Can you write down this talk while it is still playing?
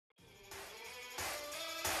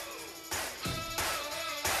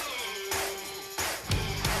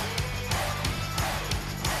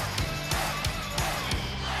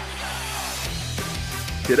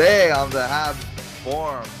Today on the Habs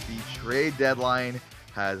forum, the trade deadline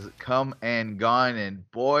has come and gone, and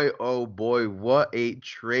boy, oh boy, what a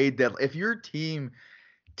trade deadline! If your team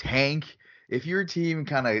tank, if your team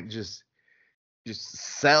kind of just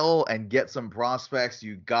sell and get some prospects,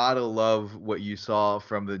 you gotta love what you saw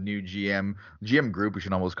from the new GM group. We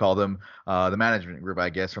should almost call them the management group, I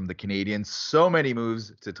guess, from the Canadians. So many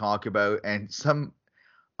moves to talk about, and some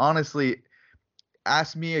honestly.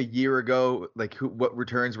 Ask me a year ago, like what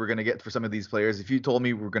returns we're gonna get for some of these players. If you told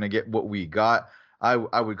me we're gonna get what we got, I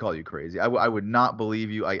would call you crazy. I would not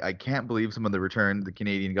believe you. I can't believe some of the return the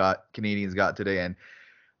Canadians got today, and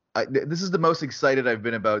this is the most excited I've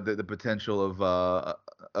been about the potential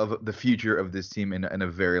of the future of this team in a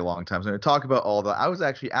very long time. So I'm gonna talk about all that. I was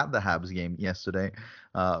actually at the Habs game yesterday,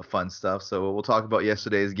 fun stuff. So we'll talk about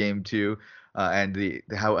yesterday's game too. And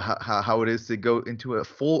how it is to go into a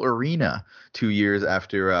full arena 2 years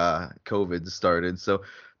after COVID started. So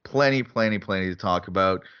plenty to talk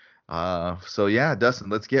about. So yeah, Dustin,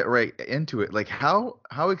 let's get right into it. Like how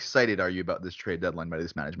excited are you about this trade deadline by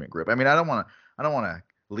this management group? I mean, I don't want to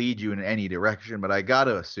lead you in any direction, but I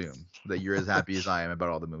gotta assume that you're as happy as I am about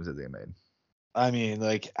all the moves that they made. I mean,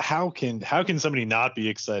 like, how can somebody not be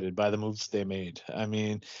excited by the moves they made? I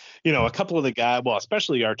mean, a couple of the guys, well,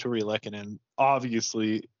 especially Arturi Lehkonen,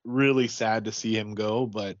 obviously really sad to see him go.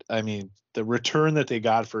 But I mean, the return that they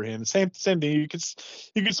got for him, same thing. You could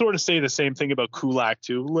sort of say the same thing about Kulak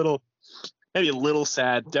too. Maybe a little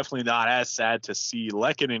sad, definitely not as sad to see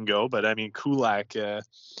Lehkonen go. But I mean, Kulak, a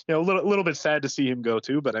little bit sad to see him go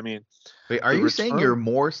too. But I mean, wait, are you saying you're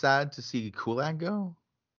more sad to see Kulak go?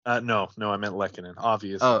 No, I meant Lehkonen,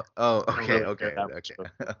 obviously. Okay.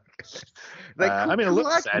 Like, I mean,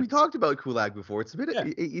 Kulak, we talked about Kulak before. It's a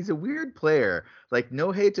bit. He's a weird player. Like,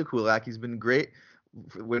 no hate to Kulak. He's been great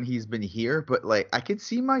when he's been here, but like, I could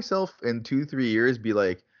see myself in 2-3 years be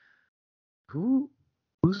like, who's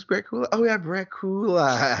Brett Kulak? Oh yeah, Brett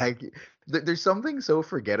Kulak. There's something so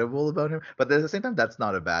forgettable about him, but at the same time, that's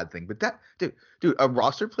not a bad thing. But that dude, a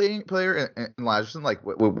roster player in Lagerson, like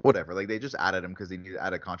whatever, like they just added him because they needed to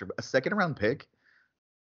add a contract. A second round pick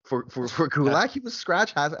for Kulak, he was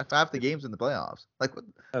scratch half the games in the playoffs. Like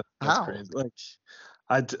that's how? Crazy. Like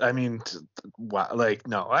I mean, wow, like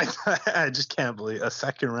no, I just can't believe a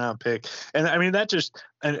second round pick, and I mean that just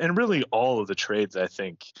and really all of the trades, I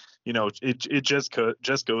think. It just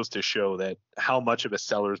goes to show that how much of a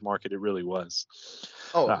seller's market it really was.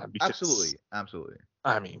 Oh, absolutely.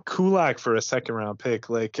 I mean, Kulak for a second round pick.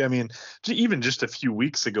 Like, I mean, even just a few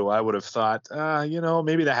weeks ago, I would have thought,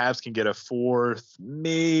 maybe the Habs can get a fourth,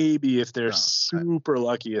 maybe if they're super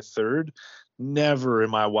lucky, a third. Never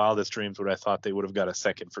in my wildest dreams would I thought they would have got a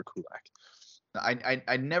second for Kulak.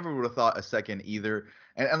 I never would have thought a second either.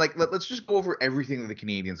 And like, let's just go over everything that the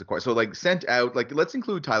Canadians acquired. So like sent out, like let's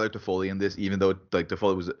include Tyler Toffoli in this, even though like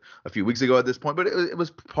Toffoli was a few weeks ago at this point, but it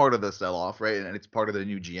was part of the sell-off, right? And it's part of the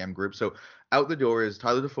new GM group. So out the door is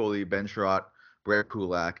Tyler Toffoli, Ben Sherratt, Brett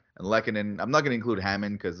Kulak, and Lehkonen. I'm not going to include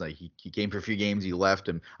Hammond because like he came for a few games, he left,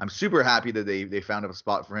 and I'm super happy that they found a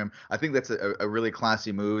spot for him. I think that's a really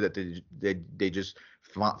classy move that they just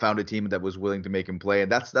found a team that was willing to make him play,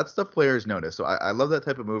 and that's stuff players notice. So I love that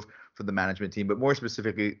type of move for the management team, but more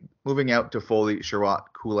specifically, moving out to Foley, Sherratt,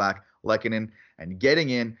 Kulak, Lehkonen, and getting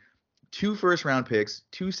in 2 first-round picks,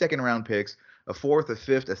 2 second-round picks, a 4th, a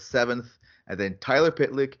 5th, a 7th, and then Tyler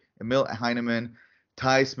Pitlick, Emil Heineman,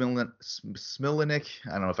 Ty Smilanic,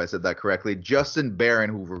 I don't know if I said that correctly, Justin Barron,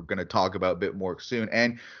 who we're going to talk about a bit more soon,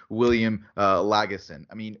 and William Lagesson.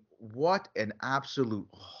 I mean, what an absolute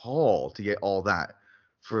haul to get all that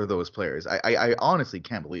for those players. I honestly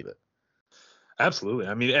can't believe it. Absolutely.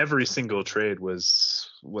 I mean, every single trade was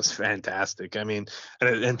fantastic. I mean,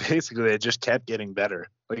 and basically it just kept getting better.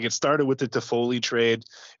 Like it started with the Toffoli trade.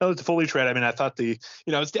 The Toffoli trade, I mean, I thought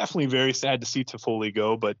it's definitely very sad to see Toffoli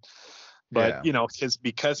go, but yeah.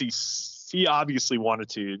 Because he obviously wanted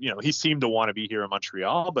to, he seemed to want to be here in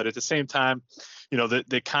Montreal, but at the same time,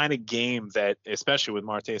 the kind of game that, especially with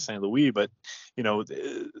Martin St. Louis, but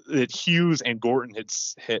that Hughes and Gorton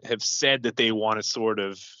have said that they want to sort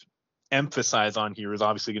of emphasize on here is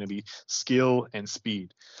obviously going to be skill and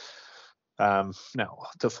speed. Now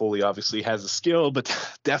Toffoli obviously has the skill, but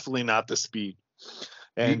definitely not the speed.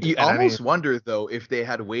 And you almost wonder though if they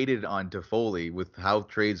had waited on Toffoli with how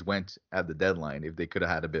trades went at the deadline, if they could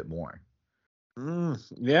have had a bit more.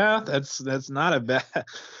 Yeah, that's not a bad.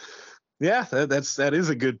 Yeah, that is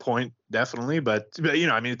a good point, definitely. But I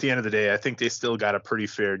mean, at the end of the day, I think they still got a pretty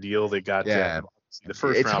fair deal. They got the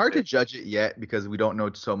first. It's hard to judge it yet because we don't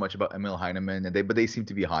know so much about Emil Heineman, but they seem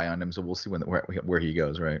to be high on him, so we'll see where he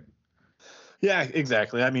goes, right? Yeah,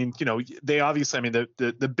 exactly. I mean, they obviously, I mean,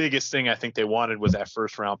 the biggest thing I think they wanted was that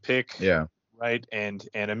first round pick, Yeah. right? And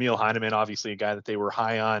Emil Heineman, obviously a guy that they were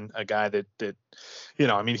high on, a guy that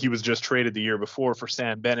I mean, he was just traded the year before for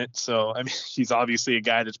Sam Bennett. So, I mean, he's obviously a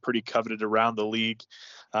guy that's pretty coveted around the league.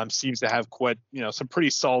 Seems to have quite, some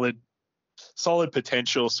pretty solid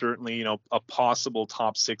potential, certainly, a possible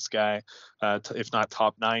top 6 guy, if not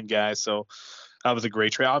top 9 guy. So that was a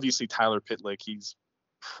great trade. Obviously, Tyler Pitlick, he's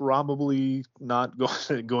probably not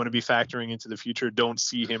going to be factoring into the future. Don't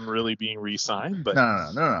see him really being re-signed, but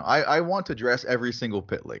No. I want to dress every single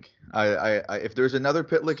Pitlick. If there's another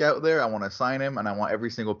Pitlick out there, I want to sign him, and I want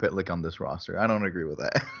every single Pitlick on this roster. I don't agree with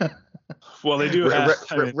that. well, they do have.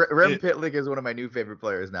 Rem Pitlick is one of my new favorite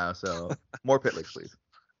players now, so more Pitlicks, please.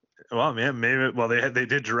 Well, man, maybe. Well, they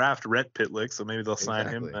did draft Rhett Pitlick, so maybe they'll sign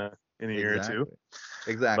him in a year or two.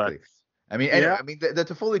 Exactly. But, I mean, the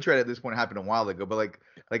Toffoli trade at this point happened a while ago, but like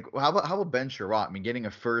how about Ben Sherratt? I mean, getting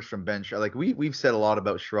a first from Ben Sherratt. Like we've said a lot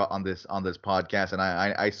about Sherratt on this podcast, and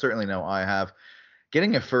I certainly know I have.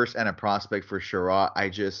 Getting a first and a prospect for Sherratt,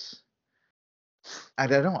 I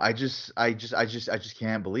don't know. I just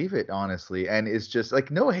can't believe it, honestly. And it's just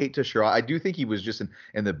like, no hate to Sherratt. I do think he was just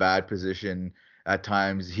in the bad position at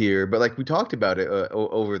times here, but like we talked about it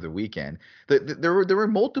over the weekend, there were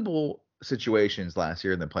multiple situations last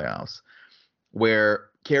year in the playoffs where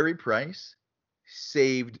Carey Price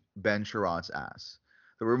saved Ben Sherratt's ass.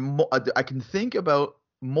 There were I can think about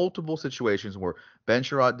multiple situations where Ben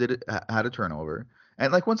Sherratt had a turnover.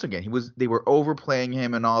 And like once again, they were overplaying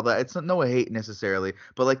him and all that. It's not no hate necessarily,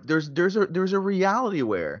 but like there's a reality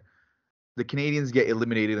where the Canadians get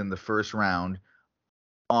eliminated in the first round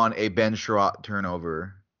on a Ben Sherratt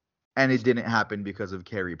turnover, and it didn't happen because of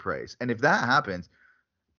Carey Price. And if that happens,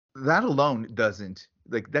 that alone doesn't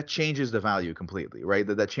that changes the value completely, right?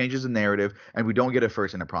 That changes the narrative, and we don't get a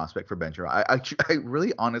first and a prospect for Ben Sherratt. I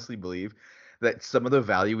really honestly believe that some of the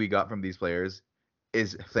value we got from these players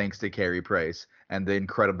is thanks to Carey Price and the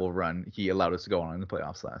incredible run he allowed us to go on in the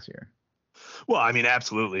playoffs last year. Well, I mean,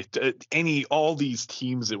 absolutely. All these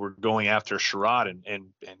teams that were going after Sherratt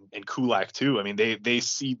and Kulak too. I mean, they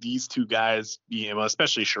see these two guys,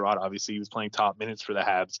 especially Sherratt. Obviously, he was playing top minutes for the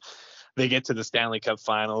Habs. They get to the Stanley Cup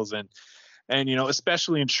Finals, and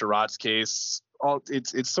especially in Sherratt's case,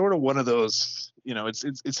 it's sort of one of those.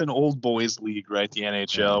 It's an old boys league, right? The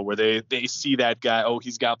NHL, where they see that guy. Oh,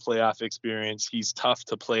 he's got playoff experience. He's tough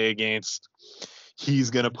to play against.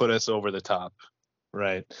 He's gonna put us over the top,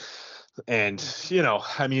 right? And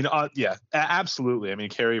I mean, absolutely. I mean,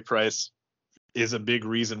 Carey Price is a big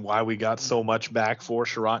reason why we got so much back for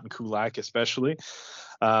Sherratt and Kulak, especially.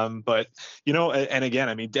 But and again,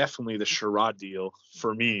 I mean, definitely the Sherratt deal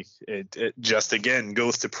for me, it just again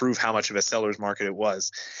goes to prove how much of a seller's market it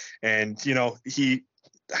was. And he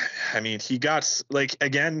got, like,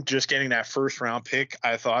 again, just getting that first round pick,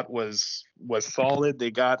 I thought was solid.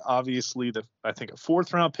 They got obviously I think a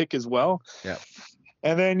 4th round pick as well. Yeah.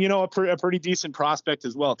 And then, a pretty decent prospect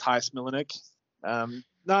as well, Ty Smilanic. Ty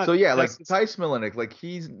Smilanic, like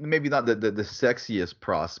he's maybe not the sexiest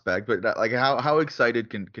prospect, but like how excited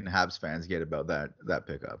can Habs fans get about that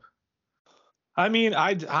pickup? I mean,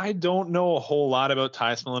 I don't know a whole lot about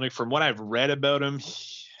Ty Smilanic. From what I've read about him,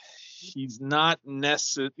 he's not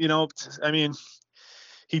necessarily, I mean,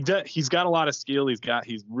 he's got a lot of skill.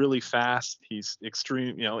 He's really fast. He's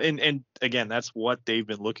extreme, and again, that's what they've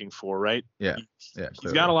been looking for, right? Yeah.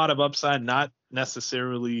 He's got a lot of upside, not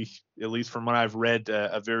necessarily, at least from what I've read,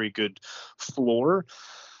 a very good floor.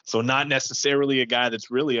 So not necessarily a guy that's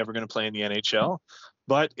really ever going to play in the NHL.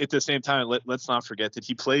 But at the same time, let's not forget that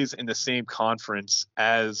he plays in the same conference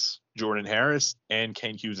as Jordan Harris and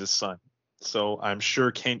Kent Hughes' son. So I'm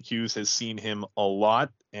sure Kent Hughes has seen him a lot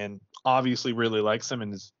and obviously really likes him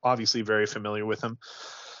and is obviously very familiar with him.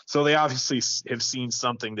 So they obviously have seen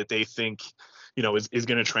something that they think, is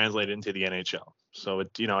going to translate into the NHL. So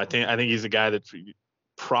I think he's a guy that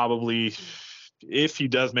probably, if he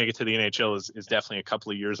does make it to the NHL, is definitely a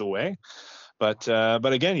couple of years away. But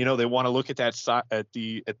again, they want to look at that at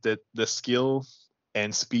the skill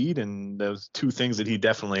and speed, and those two things that he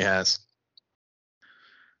definitely has.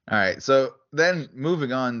 All right, so then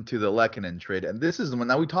moving on to the Lehkonen trade, and this is the one.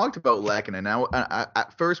 Now we talked about Lehkonen. Now,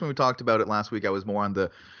 at first when we talked about it last week, I was more on the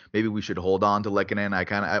maybe we should hold on to Lehkonen.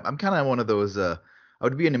 I'm kind of one of those I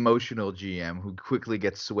would be an emotional GM who quickly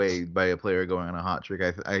gets swayed by a player going on a hot streak.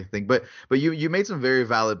 I think, but you made some very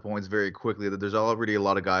valid points very quickly that there's already a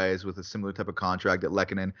lot of guys with a similar type of contract that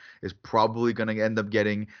Lehkonen is probably going to end up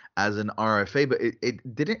getting as an RFA. But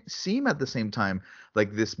it didn't seem at the same time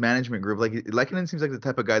like this management group, like Lehkonen seems like the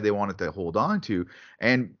type of guy they wanted to hold on to.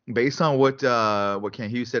 And based on what Ken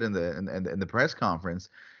Hughes said in the press conference,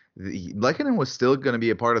 Lehkonen was still going to be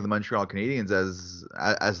a part of the Montreal Canadiens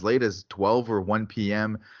as late as 12 or 1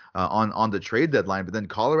 p.m. On the trade deadline. But then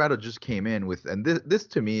Colorado just came in with, and this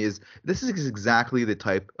to me is this is exactly the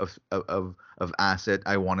type of asset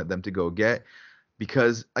I wanted them to go get,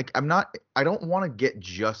 because like I don't want to get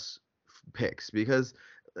just picks, because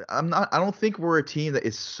I don't think we're a team that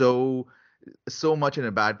is so much in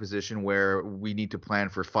a bad position where we need to plan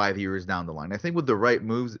for 5 years down the line. I think with the right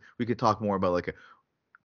moves, we could talk more about like a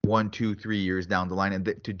 1, 2, 3 years down the line. And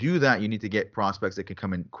to do that, you need to get prospects that can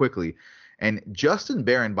come in quickly. And Justin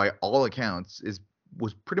Barron, by all accounts,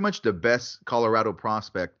 was pretty much the best Colorado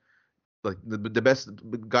prospect, like the best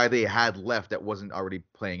guy they had left that wasn't already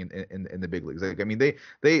playing in the big leagues. Like I mean,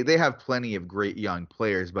 they have plenty of great young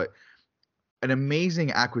players, but an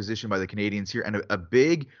amazing acquisition by the Canadians here, and a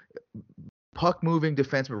big puck moving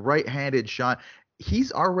defenseman, right-handed shot.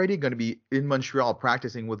 He's already going to be in Montreal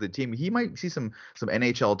practicing with the team. He might see some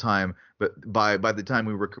NHL time, but by the time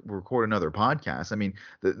we record another podcast, I mean,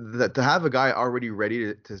 to have a guy already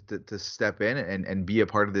ready to step in and be a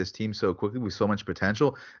part of this team so quickly with so much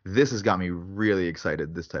potential, this has got me really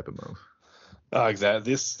excited. This type of move. Oh,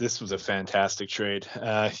 exactly. This was a fantastic trade.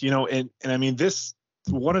 And I mean, this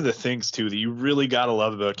one of the things too that you really got to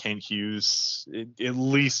love about Ken Hughes, at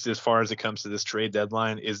least as far as it comes to this trade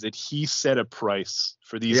deadline, is that he set a price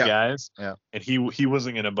for these guys, and he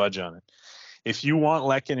wasn't going to budge on it. If you want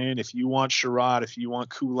Lehkonen, if you want Sherrod, if you want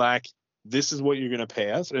Kulak, this is what you're going to pay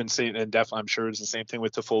us. And definitely, I'm sure it's the same thing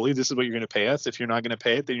with Toffoli. This is what you're going to pay us. If you're not going to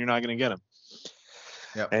pay it, then you're not going to get him.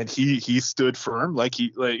 Yep. And he stood firm, like you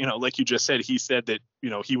just said. He said that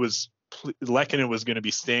Lehkonen was going to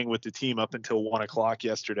be staying with the team up until 1:00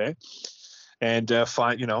 yesterday, and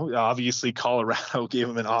obviously Colorado gave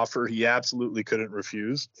him an offer he absolutely couldn't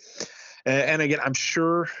refuse. And again, I'm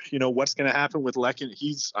sure what's going to happen with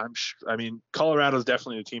Lehkonen. Colorado's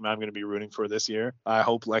definitely the team I'm going to be rooting for this year. I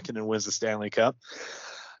hope Lehkonen wins the Stanley Cup.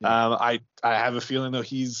 Yeah. I have a feeling though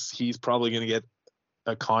he's probably going to get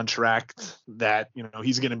a contract that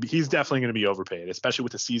he's definitely going to be overpaid, especially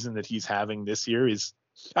with the season that he's having this year.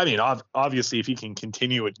 Obviously if he can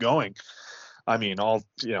continue it going,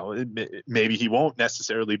 maybe he won't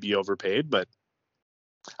necessarily be overpaid, but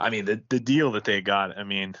the deal that they got,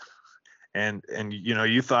 and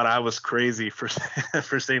you thought I was crazy for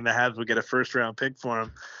for saying the Habs would get a first round pick for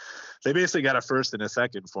him. They basically got a first and a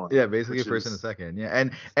second for him. Yeah, basically a first and a second. Yeah,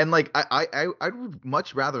 and like I would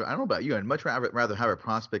much rather, I don't know about you, I'd much rather have a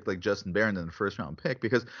prospect like Justin Barron than a first round pick,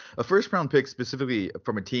 because a first round pick specifically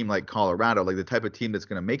from a team like Colorado, like the type of team that's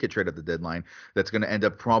going to make a trade at the deadline, that's going to end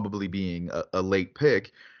up probably being a late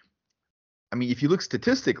pick. I mean, if you look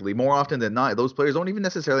statistically, more often than not, those players don't even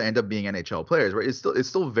necessarily end up being NHL players, right? It's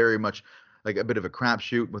still very much like a bit of a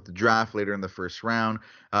crapshoot with the draft later in the first round.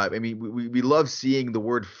 We love seeing the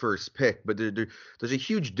word first pick, but there's a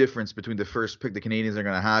huge difference between the first pick the Canadians are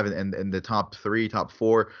going to have and the top 3, top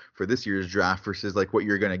 4 for this year's draft versus like what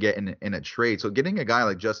you're going to get in a trade. So getting a guy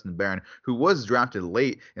like Justin Barron, who was drafted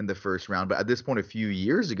late in the first round, but at this point a few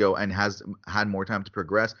years ago and has had more time to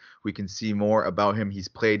progress, we can see more about him. He's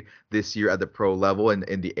played this year at the pro level and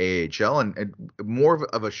in the AHL and more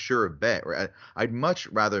of a sure bet. Right? I'd much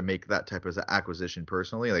rather make that type of acquisition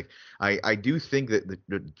personally. Like I do think that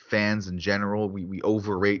the fans in general, we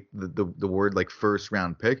overrate the word like first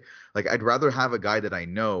round pick. Like I'd rather have a guy that I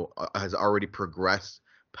know has already progressed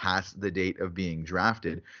past the date of being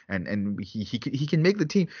drafted, and he can make the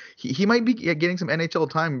team. He might be getting some NHL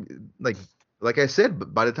time, like I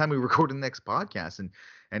said, by the time we record the next podcast,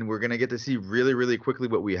 and we're gonna get to see really, really quickly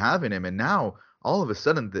what we have in him. And now all of a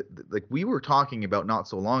sudden, like we were talking about not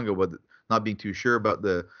so long ago, but not being too sure about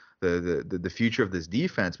the future of this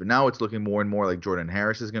defense, but now it's looking more and more like Jordan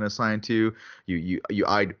Harris is going to sign to you. You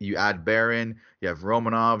add Barron, you have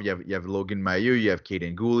Romanov, you have Logan Mailloux, you have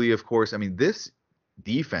Caden Gooley, of course. I mean, this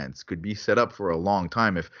defense could be set up for a long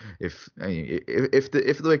time if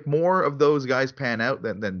like more of those guys pan out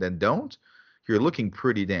than don't. You're looking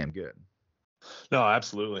pretty damn good. No,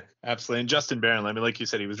 absolutely. And Justin Barron, like you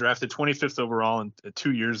said, he was drafted 25th overall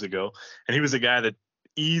 2 years ago, and he was a guy that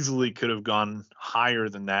easily could have gone higher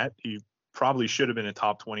than that. He probably should have been a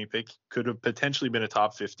top 20 pick, could have potentially been a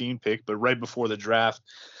top 15 pick, but right before the draft,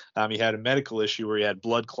 he had a medical issue where he had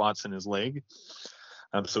blood clots in his leg.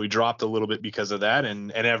 So he dropped a little bit because of that,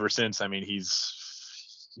 and ever since, I mean, he's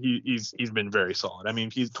been very solid. I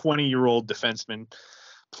mean, he's 20-year-old defenseman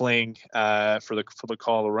playing for the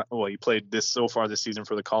Colorado. Well, he played so far this season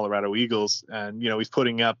for the Colorado Eagles, and he's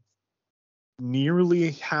putting up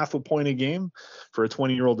nearly half a point a game for a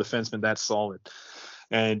 20-year-old defenseman. That's solid.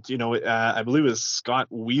 And I believe it was Scott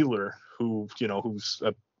Wheeler who's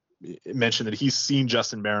mentioned that he's seen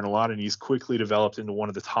Justin Barron a lot, and he's quickly developed into one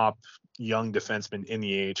of the top young defensemen in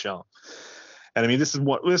the AHL. And I mean, this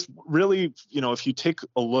really, if you take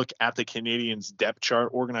a look at the Canadiens' depth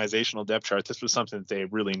chart, organizational depth chart, this was something that they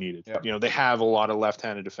really needed. Yep. They have a lot of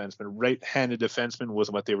left-handed defensemen. Right-handed defenseman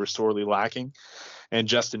was what they were sorely lacking, and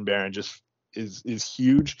Justin Barron just is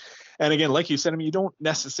huge. And again, like you said, I mean, you don't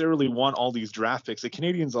necessarily want all these draft picks. The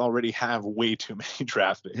Canadiens already have way too many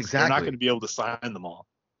draft picks. Exactly. They're not going to be able to sign them all.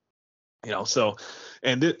 So,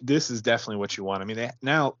 and this is definitely what you want. I mean,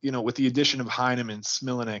 now, with the addition of Heineman,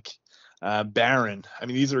 Smilanic, Barron, I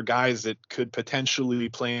mean, these are guys that could potentially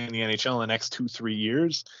play in the NHL in the next 2-3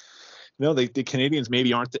 years. The Canadiens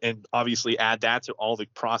maybe aren't, and obviously add that to all the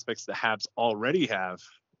prospects the Habs already have.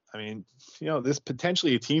 I mean, this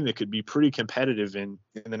potentially a team that could be pretty competitive in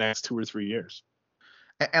the next 2 or 3 years.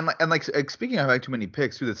 And like speaking of having too many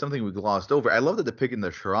picks too, that's something we glossed over. I love that the pick in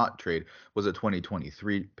the Sherratt trade was a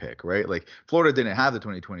 2023 pick, right? Like Florida didn't have the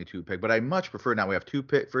 2022 pick, but I much prefer now we have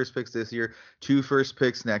first picks this year, 2 first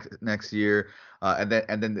picks next year, and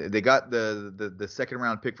then they got the second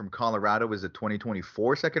round pick from Colorado is a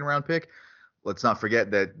 2024 second round pick. Let's not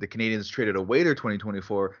forget that the Canadiens traded away their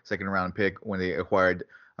 2024 second round pick when they acquired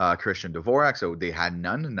Christian Dvorak, so they had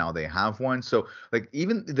none. Now they have one. So like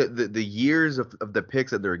even the years of the picks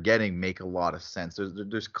that they're getting make a lot of sense.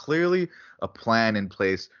 There's clearly a plan in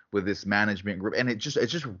place with this management group, and it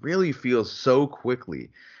just really feels so quickly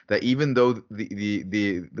that even though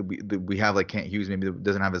we have like Kent Hughes maybe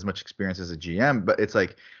doesn't have as much experience as a GM, but it's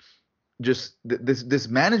like just this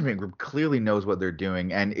management group clearly knows what they're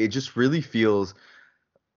doing, and it just really feels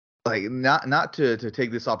like not to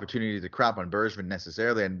take this opportunity to crap on Bergevin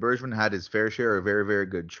necessarily, and Bergevin had his fair share of very, very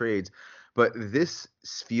good trades, but this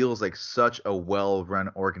feels like such a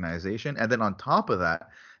well-run organization. And then on top of that,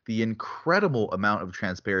 the incredible amount of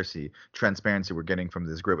transparency we're getting from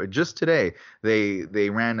this group. Just today, they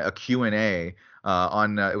ran a Q&A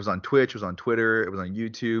on it was on Twitch, it was on Twitter, it was on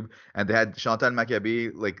YouTube, and they had Chantal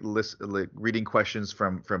Maccabi reading questions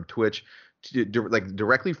from Twitch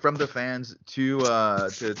directly from the fans to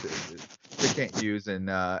Kent Hughes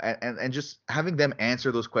and just having them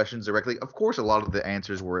answer those questions directly. Of course, a lot of the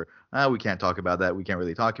answers were, we can't talk about that. We can't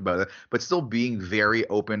really talk about that. But still being very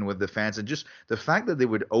open with the fans, and just the fact that they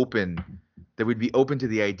would be open to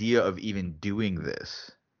the idea of even doing this,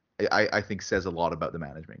 I think says a lot about the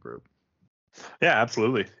management group. Yeah,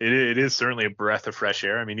 absolutely. It is certainly a breath of fresh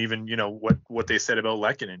air. I mean, even what they said about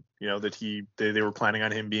Lehkonen, that they were planning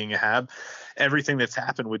on him being a Hab. Everything that's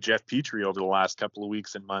happened with Jeff Petrie over the last couple of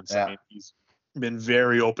weeks and months. Yeah. I mean, he's been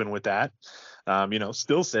very open with that.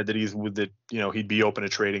 Still said that he'd be open to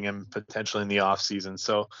trading him potentially in the off season.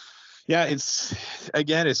 So yeah, it's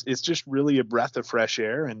just really a breath of fresh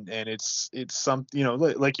air, and it's some,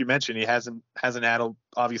 like you mentioned, he hasn't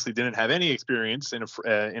obviously didn't have any experience in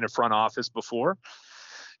a front office before,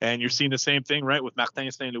 and you're seeing the same thing right with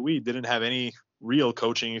Martin St. Louis. Didn't have any real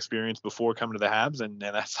coaching experience before coming to the Habs, and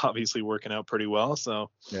that's obviously working out pretty well. So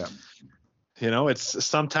yeah. It's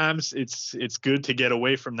sometimes it's good to get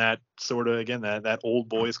away from that sort of, again, that old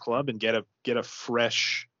boys club and get a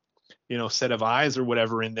fresh set of eyes or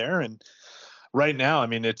whatever in there. And right now, I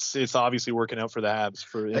mean, it's obviously working out for the Habs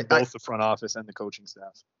in both the front office and the coaching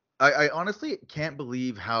staff. I honestly can't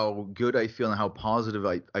believe how good I feel and how positive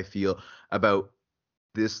I feel about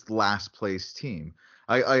this last place team.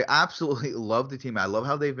 I absolutely love the team. I love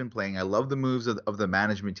how they've been playing. I love the moves of the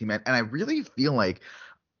management team. And I really feel like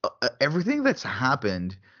everything that's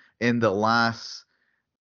happened in the last,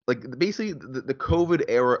 like basically the COVID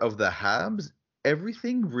era of the Habs,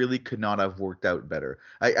 everything really could not have worked out better.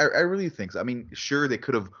 I really think so. I mean, sure, they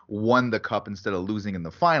could have won the cup instead of losing in the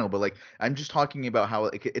final, but like I'm just talking about how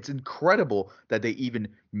it's incredible that they even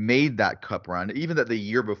made that cup run. Even that the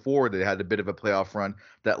year before they had a bit of a playoff run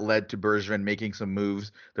that led to Bergevin making some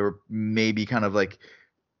moves that were maybe kind of like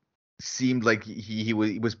seemed like he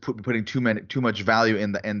was putting too much value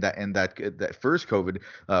in that first COVID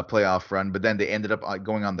playoff run, but then they ended up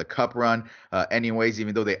going on the cup run anyways,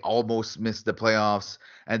 even though they almost missed the playoffs.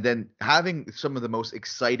 And then having some of the most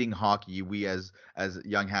exciting hockey we as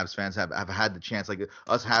young Habs fans have had the chance, like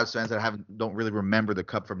us Habs fans that don't really remember the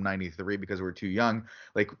cup from '93 because we're too young,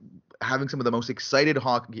 like having some of the most exciting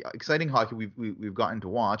hockey we've gotten to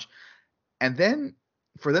watch. And then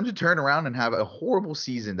for them to turn around and have a horrible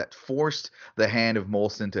season that forced the hand of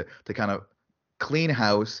Molson to kind of clean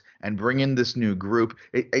house and bring in this new group.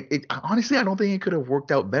 It honestly, I don't think it could have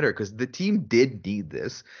worked out better because the team did need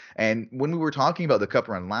this. And when we were talking about the cup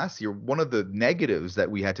run last year, one of the negatives that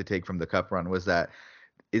we had to take from the cup run was that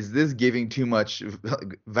is this giving too much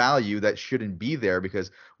value that shouldn't be there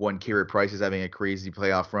because one, Carey Price is having a crazy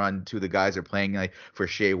playoff run. Two, the guys are playing like for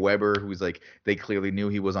Shea Weber, who's like they clearly knew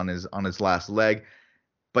he was on his last leg.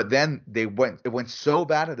 But then it went so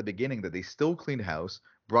bad at the beginning that they still cleaned house,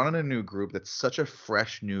 brought in a new group that's such a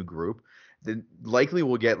fresh new group. Then likely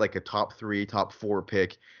will get like a top three, top four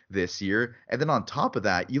pick this year. And then on top of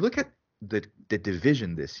that, you look at the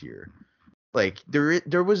division this year. Like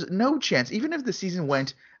there was no chance, even if the season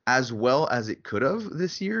went as well as it could have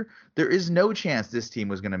this year, there is no chance this team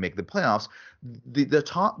was going to make the playoffs. The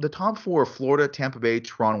top four, Florida, Tampa Bay,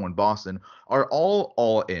 Toronto, and Boston, are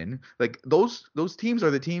all in. Like those teams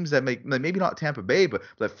are the teams that make, like, maybe not Tampa Bay, but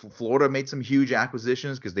Florida made some huge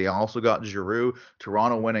acquisitions because they also got Giroux.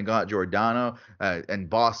 Toronto went and got Giordano, and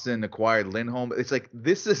Boston acquired Lindholm. It's like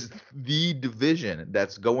this is the division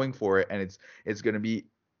that's going for it, and it's going to be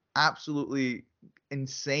absolutely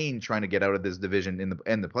insane trying to get out of this division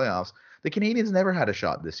in the playoffs. The Canadians never had a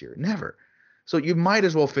shot this year, never. So you might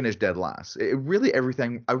as well finish dead last. It really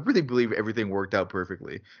everything. I really believe everything worked out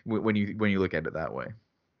perfectly when you look at it that way.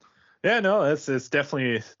 Yeah, no, it's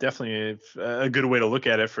definitely a good way to look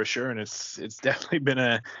at it for sure, and it's definitely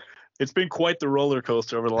been quite the roller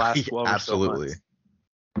coaster over the last 12 or so Absolutely.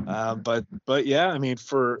 months. But yeah, I mean,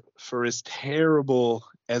 for as terrible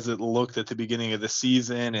as it looked at the beginning of the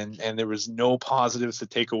season, and there was no positives to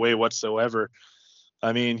take away whatsoever.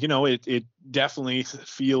 I mean, it definitely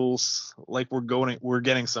feels like we're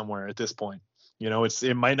getting somewhere at this point.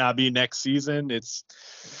 It might not be next season,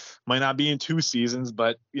 might not be in 2 seasons,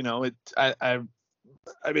 but I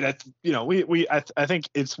mean, I think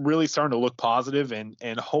it's really starting to look positive,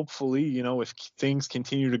 and hopefully, if things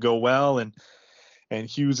continue to go well, and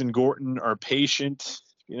Hughes and Gorton are patient,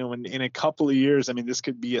 in a couple of years, I mean, this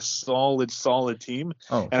could be a solid team.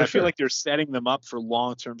 Oh, And for I feel sure. like they're setting them up for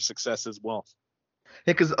long-term success as well.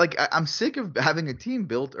 Yeah, because like I'm sick of having a team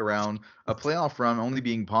built around a playoff run only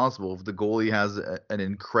being possible if the goalie has an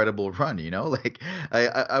incredible run. Like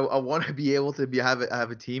I want to be able to have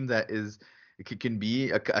a team that can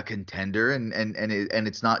be a contender, and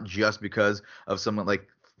it's not just because of someone like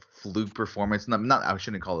fluke performance. Not I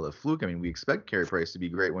shouldn't call it a fluke. I mean, we expect Carey Price to be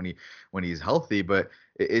great when he's healthy, but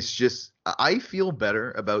it's just I feel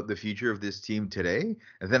better about the future of this team today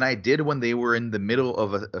than I did when they were in the middle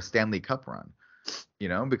of a Stanley Cup run.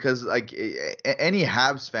 Because like any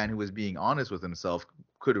Habs fan who was being honest with himself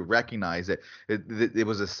could recognize that it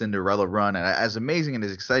was a Cinderella run, and as amazing and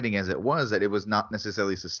as exciting as it was, that it was not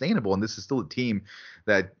necessarily sustainable. And this is still a team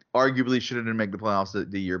that arguably shouldn't make the playoffs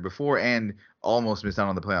the year before, and almost missed out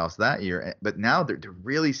on the playoffs that year. But now there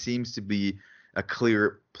really seems to be a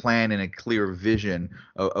clear plan and a clear vision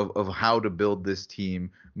of how to build this team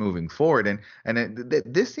moving forward.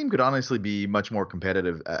 This team could honestly be much more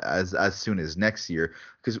competitive as soon as next year,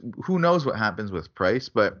 because who knows what happens with Price.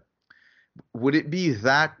 But would it be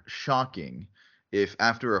that shocking if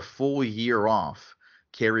after a full year off,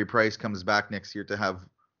 Carey Price comes back next year to have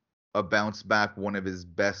a bounce back, one of his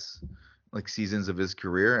best like seasons of his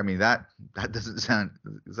career? I mean, that doesn't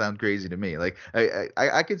sound crazy to me. Like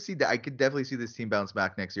I could see that. I could definitely see this team bounce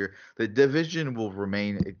back next year. The division will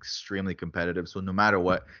remain extremely competitive, so no matter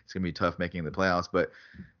what, it's gonna be tough making the playoffs. But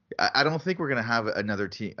I don't think we're gonna have another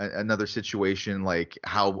situation like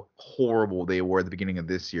how horrible they were at the beginning of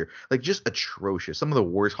this year. Like just atrocious. Some of the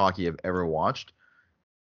worst hockey I've ever watched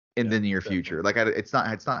in Yeah, the near definitely. future. Like it's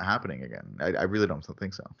not happening again. I really don't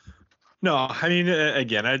think so. No, I mean,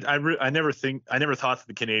 again, I never thought that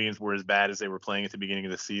the Canadians were as bad as they were playing at the beginning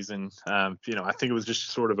of the season. I think it was just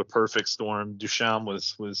sort of a perfect storm. Duchamp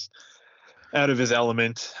was out of his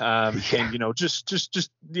element, Yeah. and just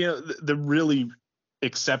the really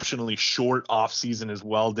exceptionally short off season as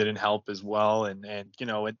well didn't help as well, and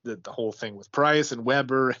the whole thing with Price and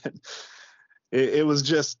Weber, and it was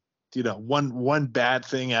just one bad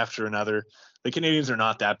thing after another. The Canadians are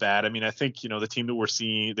not that bad. I mean, I think the team that we've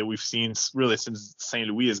seen really since St.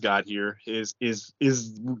 Louis has got here is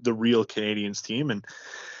the real Canadians team,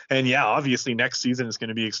 and yeah, obviously next season is going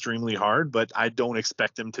to be extremely hard, but I don't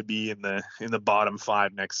expect them to be in the bottom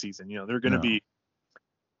five next season. They're going to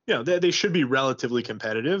No. be, they should be relatively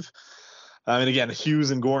competitive. And again,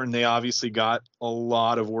 Hughes and Gorton, they obviously got a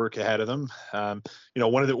lot of work ahead of them.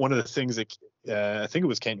 One of the things that I think it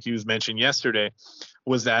was Kent Hughes mentioned yesterday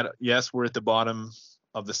was that yes, we're at the bottom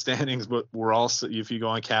of the standings, but we're also, if you go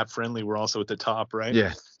on Cap Friendly, we're also at the top, right?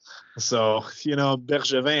 Yeah. So,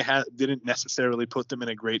 Bergevin didn't necessarily put them in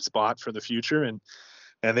a great spot for the future, and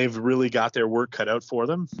they've really got their work cut out for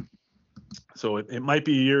them. So it might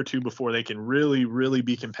be a year or two before they can really, really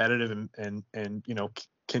be competitive and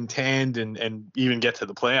contend and even get to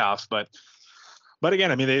the playoffs. But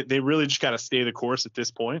again, I mean, they really just got to stay the course at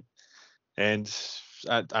this point, and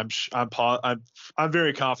I'm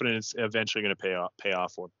very confident it's eventually going to pay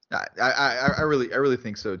off for them. I really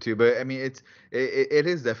think so too. But I mean, it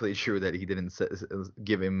is definitely true that he didn't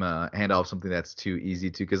give him hand off something that's too easy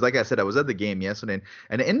to. Because like I said, I was at the game yesterday,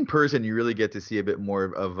 and in person you really get to see a bit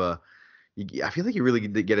more of I feel like you really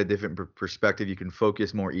get a different perspective. You can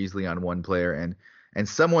focus more easily on one player, and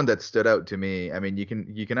someone that stood out to me. I mean, you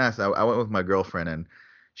can ask. I went with my girlfriend, and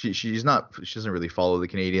she doesn't really follow the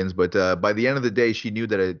Canadians, but by the end of the day, she knew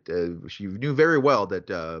that she knew very well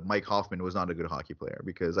that Mike Hoffman was not a good hockey player,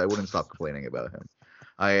 because I wouldn't stop complaining about him.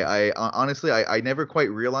 I honestly I never quite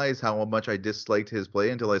realized how much I disliked his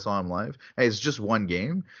play until I saw him live. Hey, it's just one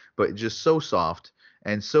game, but just so soft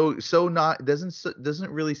and so not doesn't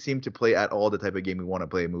really seem to play at all the type of game we want to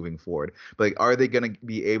play moving forward. But like, are they going to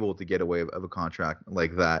be able to get away of a contract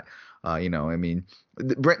like that? I mean,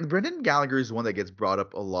 Brendan Gallagher is one that gets brought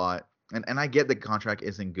up a lot, and I get the contract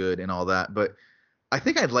isn't good and all that, but I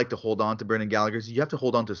think I'd like to hold on to Brendan Gallagher. So you have to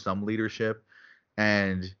hold on to some leadership,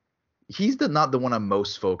 and he's not the one I'm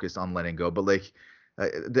most focused on letting go. But like,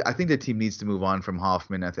 I think the team needs to move on from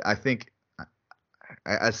Hoffman. I think,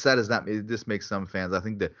 as sad as that this makes some fans, I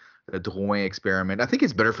think the Drouin experiment. I think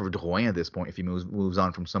it's better for Drouin at this point if he moves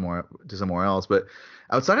on from somewhere to somewhere else. But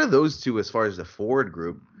outside of those two, as far as the forward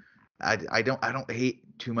group, I don't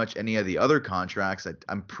hate too much any of the other contracts.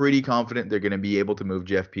 I'm pretty confident they're going to be able to move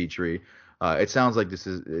Jeff Petrie. It sounds like this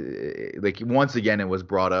is like once again it was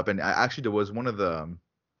brought up, and actually there was one of the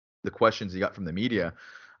questions he got from the media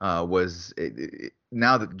was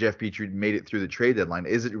now that Jeff Petrie made it through the trade deadline,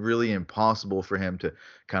 is it really impossible for him to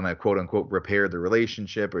kind of quote unquote repair the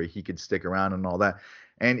relationship, or he could stick around and all that?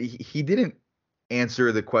 And he didn't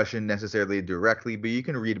answer the question necessarily directly, but you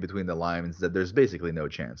can read between the lines that there's basically no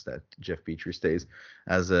chance that Jeff Petrie stays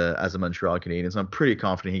as a Montreal Canadian. So I'm pretty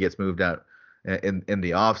confident he gets moved out in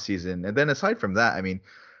the off season. And then aside from that, I mean,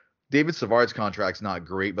 David Savard's contract's not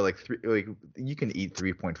great, but like you can eat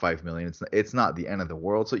 3.5 million. It's not the end of the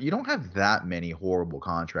world. So you don't have that many horrible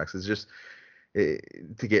contracts. It's just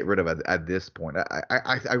to get rid of at this point.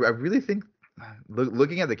 I really think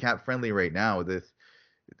looking at the cap friendly right now,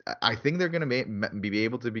 I think they're going to be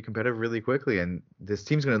able to be competitive really quickly, and this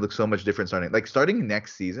team's going to look so much different starting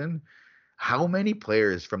next season. How many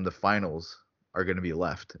players from the finals are going to be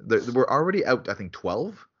left? We're already out. I think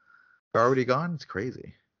 12 are already gone. It's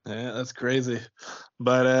crazy. Yeah, that's crazy.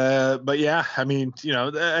 But yeah, I mean,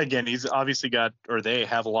 again, he's obviously they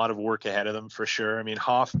have a lot of work ahead of them for sure. I mean,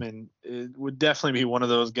 Hoffman would definitely be one of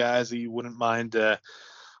those guys that you wouldn't mind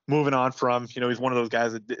moving on from. He's one of those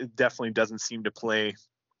guys that definitely doesn't seem to play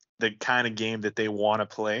the kind of game that they want to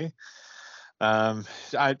play.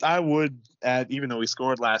 I would add, even though he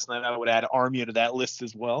scored last night, I would add Armia to that list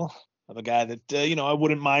as well, of a guy that I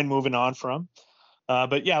wouldn't mind moving on from.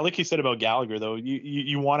 But yeah, like you said about Gallagher, though,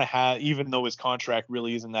 you want to have, even though his contract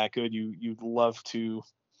really isn't that good, you'd love to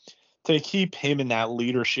keep him in that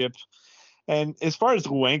leadership. And as far as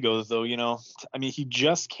Drouin goes, though, I mean, he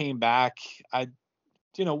just came back.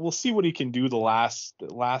 We'll see what he can do the last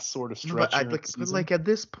sort of stretch. But like at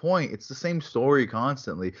this point, it's the same story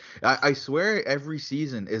constantly. I swear every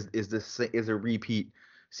season is a repeat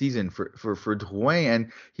season for Drouin,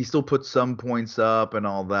 and he still puts some points up and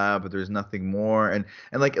all that, but there's nothing more. And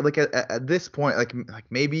like at this point, like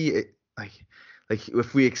maybe like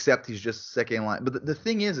if we accept he's just second line, but the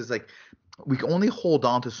thing is like we can only hold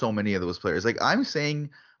on to so many of those players. Like I'm saying,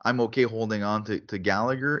 I'm okay holding on to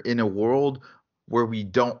Gallagher in a world where we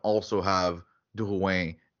don't also have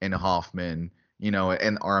Drouin and Hoffman,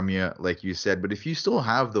 and Armia, like you said. But if you still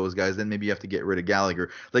have those guys, then maybe you have to get rid of Gallagher.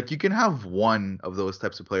 Like you can have one of those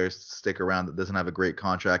types of players stick around that doesn't have a great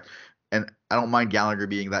contract. And I don't mind Gallagher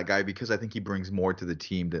being that guy because I think he brings more to the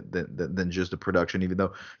team than just the production, even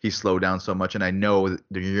though he's slowed down so much. And I know that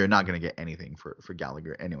you're not going to get anything for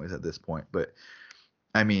Gallagher anyways at this point. But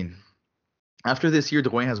I mean, after this year,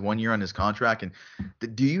 Drouin has 1 year on his contract, and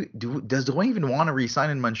does Drouin even want to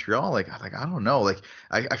re-sign in Montreal? Like I don't know. Like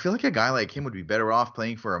I feel like a guy like him would be better off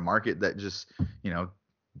playing for a market that just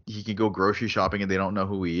he can go grocery shopping and they don't know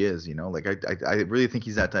who he is. Like I really think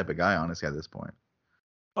he's that type of guy, honestly, at this point.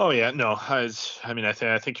 Oh yeah, no, I mean, I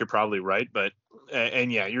think you're probably right, but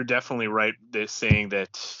and yeah, you're definitely right. That saying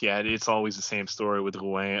that, yeah, it's always the same story with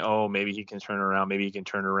Rouen. Oh, maybe he can turn it around, maybe he can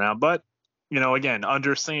turn it around. But again,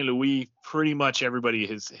 under St. Louis, pretty much everybody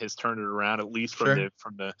has turned it around, at least from Sure.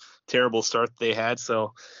 the terrible start they had.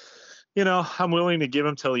 So, I'm willing to give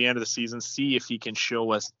him till the end of the season, see if he can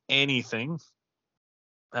show us anything.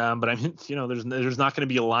 But I mean, there's not going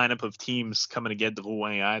to be a lineup of teams coming to get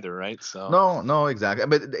Rouen either, right? So. No, no, exactly.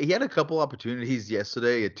 But he had a couple opportunities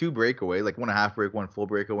yesterday. He had two breakaway, like one a half break, one full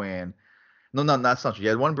breakaway, and no, no, that's not true. He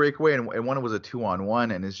had one breakaway and one was a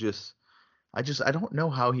 2-on-1, and it's just I don't know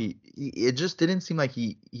how it just didn't seem like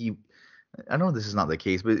he I know this is not the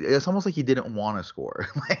case, but it's almost like he didn't want to score.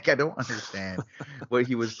 Like I don't understand what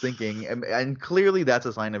he was thinking, and clearly that's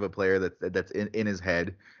a sign of a player that's in his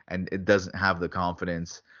head and it doesn't have the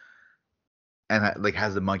confidence and like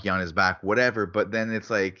has the monkey on his back, whatever. But then it's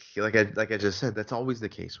like I just said, that's always the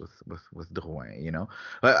case with Drouin, you know.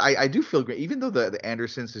 But I do feel great, even though the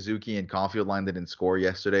Anderson, Suzuki, and Caulfield line didn't score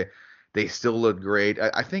yesterday. They still looked great.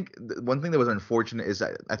 I think one thing that was unfortunate is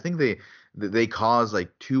that I think they caused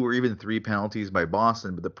like two or even three penalties by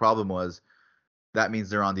Boston, but the problem was that means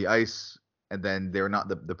they're on the ice and then they're not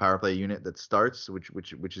the power play unit that starts,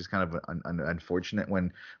 which is kind of unfortunate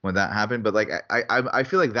when that happened. But like I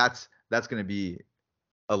feel like that's going to be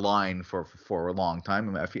a line for a long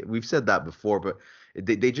time. I mean, we've said that before, but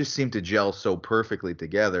they just seem to gel so perfectly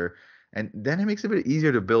together, and then it makes it a bit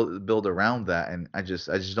easier to build around that. And I just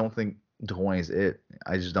don't think Drouin is it.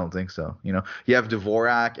 I just don't think so. You know, you have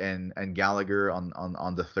Dvorak and Gallagher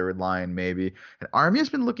on the third line maybe. And Armia's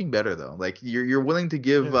been looking better though. Like you're willing to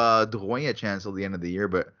give Drouin a chance till the end of the year,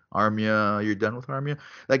 but Armia, you're done with Armia.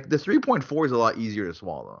 Like the 3.4 is a lot easier to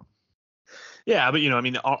swallow. Yeah, but I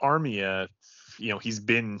mean, Army,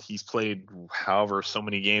 he's played however so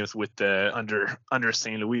many games with the under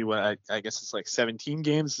St. Louis. Well, I guess it's like 17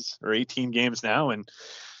 games or 18 games now, and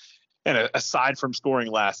aside from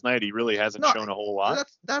scoring last night, he really hasn't No, shown a whole lot.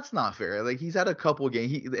 that's not fair. Like he's had a couple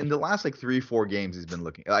games. He in the last like 3-4 games he's been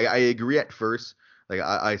looking. I agree at first. Like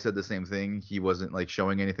I said the same thing. He wasn't like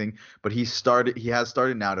showing anything, but he has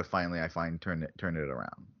started now to finally I find turn it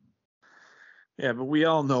around. Yeah, but we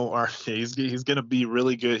all know he's going to be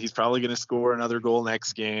really good. He's probably going to score another goal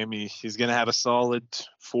next game. He's going to have a solid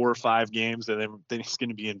 4 or 5 games, and then he's going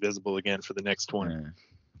to be invisible again for the next 20. Yeah,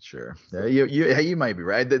 sure. Yeah, you might be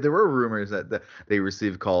right. There were rumors that they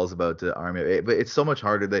received calls about Army, but it's so much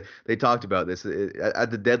harder. They talked about this at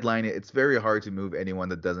the deadline. It's very hard to move anyone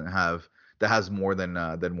that has more than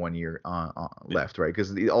 1 year left, right?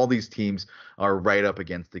 Because all these teams are right up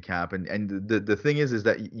against the cap, and the thing is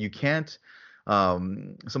that you can't.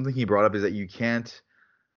 Something he brought up is that you can't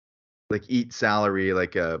like eat salary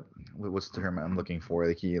like what's the term I'm looking for?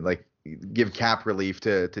 Like he like give cap relief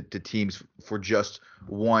to teams for just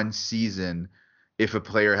one season if a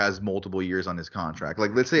player has multiple years on his contract.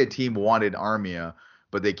 Like let's say a team wanted Armia,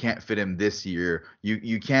 but they can't fit him this year.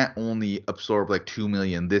 You can't only absorb like 2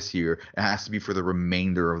 million this year. It has to be for the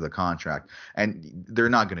remainder of the contract, and they're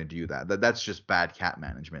not gonna do that. That's just bad cap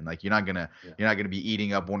management. Like Yeah. you're not gonna be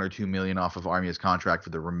eating up 1 or 2 million off of Armia's contract for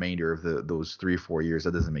the remainder of those 3-4 years.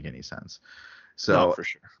 That doesn't make any sense. No, So for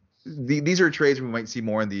sure. these are trades we might see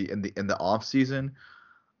more in the off season.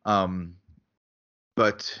 Um,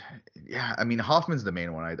 but yeah, I mean Hoffman's the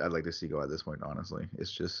main one I'd like to see go at this point. Honestly,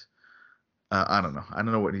 it's just I don't know. I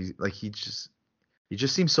don't know what he's like. He just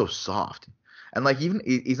seems so soft, and like even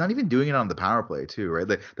he's not even doing it on the power play too, right?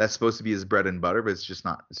 Like that's supposed to be his bread and butter, but it's just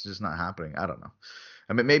not. It's just not happening. I don't know.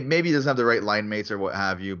 I mean, maybe he doesn't have the right line mates or what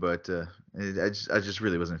have you, but I just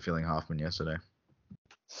really wasn't feeling Hoffman yesterday.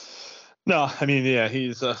 No, I mean, yeah,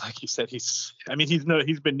 he's like you said, I mean,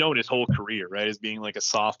 he's been known his whole career, right, as being like a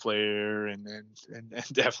soft player and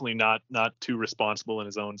definitely not too responsible in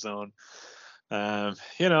his own zone.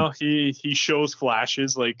 He shows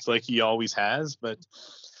flashes like he always has, but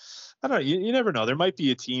I don't know. You never know. There might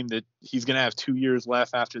be a team that he's gonna have 2 years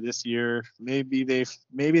left after this year. Maybe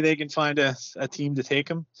they can find a team to take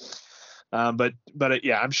him. But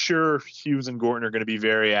yeah, I'm sure Hughes and Gorton are going to be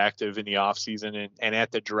very active in the offseason and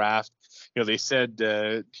at the draft. They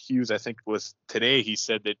said Hughes, I think was today, he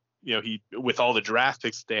said that he with all the draft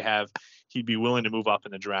picks that they have, he'd be willing to move up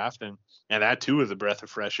in the draft, and that too is a breath of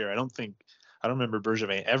fresh air. I don't remember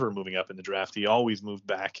Bergevin ever moving up in the draft. He always moved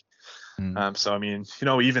back. Mm. So I mean,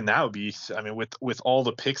 even that would be, I mean, with all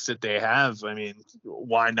the picks that they have, I mean,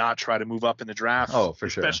 why not try to move up in the draft, Oh, for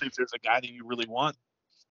sure. especially if there's a guy that you really want?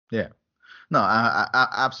 Yeah. No,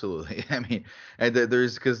 absolutely. I mean, and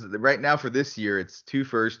there's because right now for this year it's two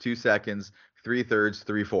firsts, 2 seconds, 3/3,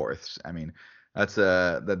 3/4. I mean, that's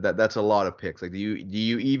a lot of picks. Like, do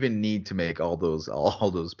you even need to make all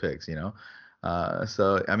those picks?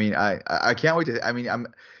 So I mean, I can't wait to. I mean,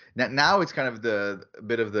 now it's kind of the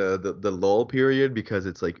bit of the lull period because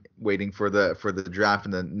it's like waiting for the draft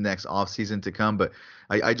and the next off season to come. But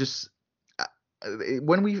I just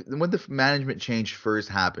when the management change first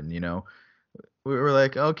happened, we were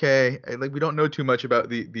like, okay, like we don't know too much about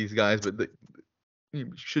these guys, but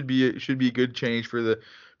should be a good change for the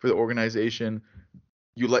organization.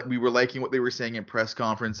 We were liking what they were saying in press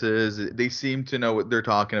conferences. They seem to know what they're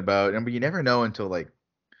talking about, and but you never know until like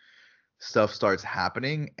stuff starts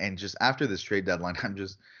happening. And just after this trade deadline,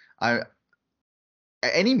 I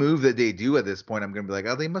any move that they do at this point, I'm gonna be like,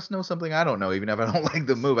 oh, they must know something I don't know, even if I don't like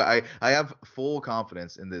the move. I have full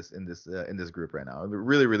confidence in this group right now.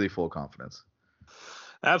 Really, really full confidence.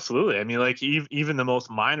 Absolutely. I mean, like even the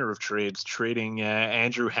most minor of trades, trading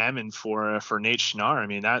Andrew Hammond for Nate Schnarr. I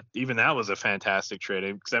mean, that was a fantastic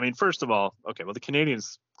trade. Because I mean, first of all, okay, well the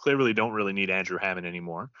Canadians clearly don't really need Andrew Hammond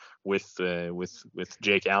anymore with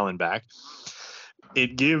Jake Allen back.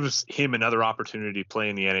 It gives him another opportunity to play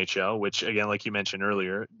in the NHL, which again, like you mentioned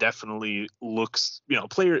earlier, definitely looks,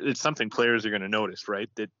 it's something players are going to notice, right?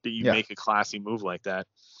 That you Yeah. make a classy move like that.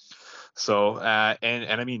 So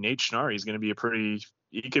and I mean Nate Schnarr,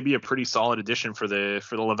 he could be a pretty solid addition for the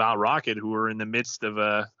Laval Rocket, who are in the midst of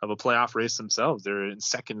a playoff race themselves. They're in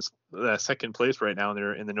second place right now.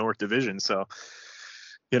 They're in the North Division. So,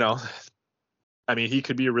 you know, I mean, he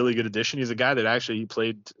could be a really good addition. He's a guy that actually he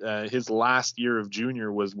played his last year of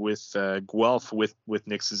junior was with Guelph with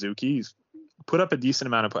Nick Suzuki. He's put up a decent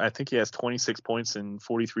amount of. I think he has 26 points in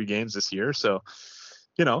 43 games this year. So,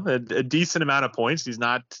 a decent amount of points. He's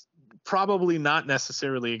probably not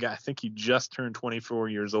necessarily a guy. I think he just turned 24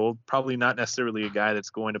 years old. Probably not necessarily a guy that's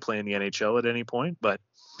going to play in the NHL at any point, but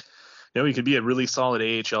he could be a really solid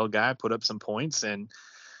AHL guy, put up some points, and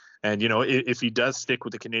if he does stick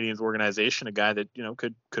with the Canadiens organization, a guy that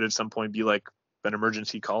could at some point be like an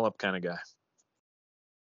emergency call up kind of guy.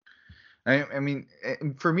 I mean,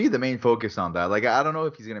 for me, the main focus on that, like, I don't know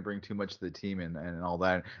if he's going to bring too much to the team and all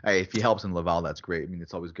that. If he helps in Laval, that's great. I mean,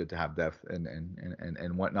 it's always good to have depth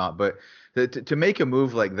and whatnot. But to make a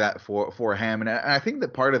move like that for him, and I think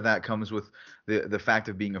that part of that comes with the fact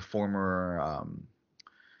of being a former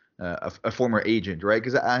a former agent, right?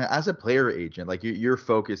 Because as a player agent, like your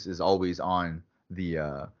focus is always on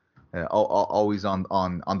the always on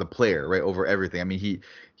the player, right, over everything. I mean,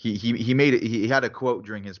 he made it. He had a quote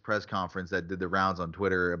during his press conference that did the rounds on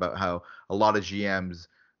Twitter about how a lot of GMs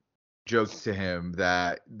joked to him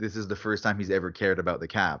that this is the first time he's ever cared about the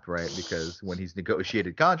cap, right? Because when he's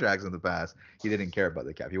negotiated contracts in the past, he didn't care about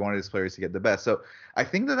the cap. He wanted his players to get the best. So I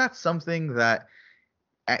think that that's something that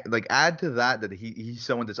like add to that he's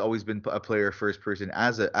someone that's always been a player first person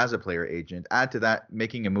as a player agent. Add to that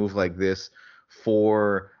making a move like this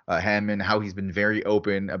for Hammond, how he's been very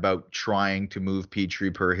open about trying to move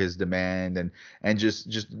Petrie per his demand, and just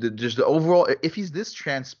the overall. If he's this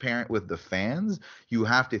transparent with the fans, you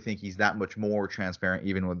have to think he's that much more transparent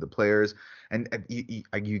even with the players. And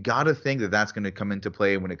you got to think that that's going to come into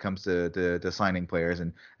play when it comes to signing players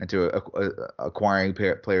and to acquiring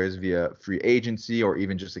players via free agency or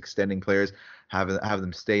even just extending players, have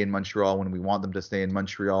them stay in Montreal when we want them to stay in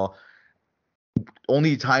Montreal.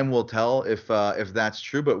 Only time will tell if that's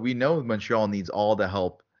true, but we know Montreal needs all the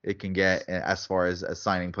help it can get as far as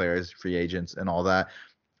signing players, free agents, and all that.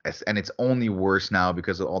 And it's only worse now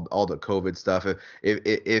because of all the COVID stuff.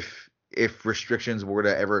 If restrictions were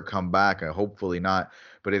to ever come back, hopefully not,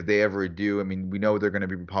 but if they ever do, I mean, we know they're going to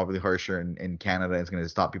be probably harsher in Canada. It's going to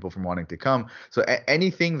stop people from wanting to come. So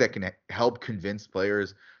anything that can help convince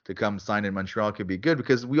players to come sign in Montreal could be good,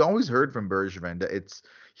 because we always heard from Bergevin that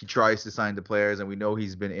he tries to sign the players, and we know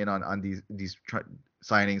he's been in on these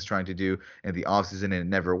signings trying to do in the offseason, and it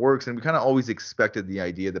never works. And we kind of always expected the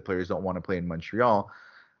idea that players don't want to play in Montreal.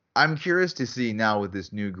 I'm curious to see now with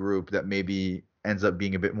this new group that maybe ends up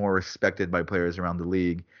being a bit more respected by players around the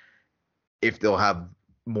league, if they'll have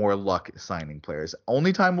more luck signing players.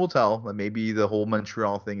 Only time will tell. Maybe the whole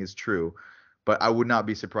Montreal thing is true, but I would not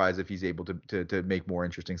be surprised if he's able to make more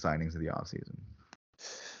interesting signings in the offseason.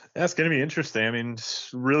 That's going to be interesting. I mean,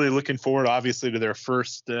 really looking forward, obviously, to their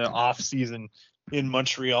first off season in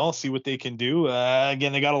Montreal. See what they can do.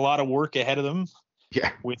 Again, they got a lot of work ahead of them.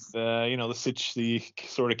 Yeah. With the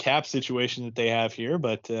sort of cap situation that they have here,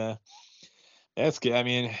 but that's good. I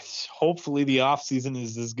mean, hopefully the off season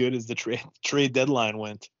is as good as the trade deadline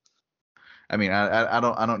went. I mean, I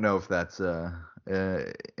don't know if that's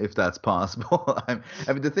possible. I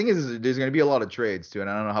mean, the thing is there's going to be a lot of trades too, and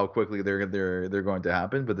I don't know how quickly they're going to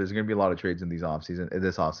happen, but there's going to be a lot of trades in this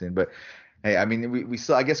offseason. But Hey, I mean, we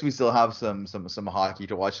still, I guess we still have some hockey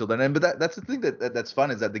to watch till then. But that's the thing that's fun,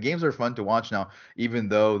 is that the games are fun to watch now, even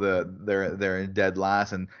though they're in dead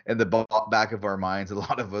last, and in the back of our minds, a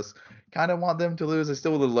lot of us kind of want them to lose. I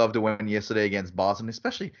still would have loved to win yesterday against Boston,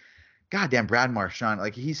 especially goddamn Brad Marchand.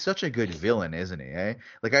 Like, he's such a good villain, isn't he? Eh?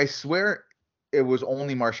 Like, I swear it was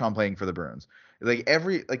only Marchand playing for the Bruins. Like,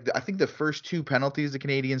 I think the first two penalties the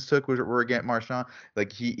Canadians took were against Marchand.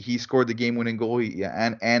 Like, he scored the game winning goal,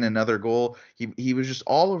 yeah, and another goal. He was just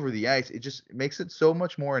all over the ice. It just makes it so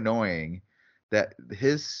much more annoying that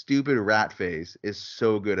his stupid rat face is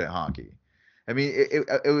so good at hockey. I mean,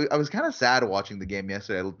 I was kind of sad watching the game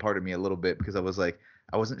yesterday. Part of me a little bit, because I was like,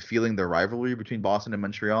 I wasn't feeling the rivalry between Boston and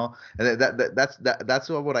Montreal, and that's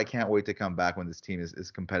what I can't wait to come back when this team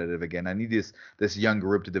is competitive again. I need this young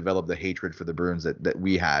group to develop the hatred for the Bruins that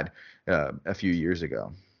we had a few years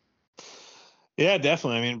ago. Yeah,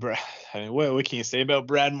 definitely. I mean, what can you say about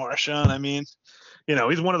Brad Marchand? I mean,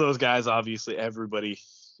 he's one of those guys. Obviously, everybody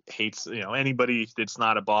hates. Anybody that's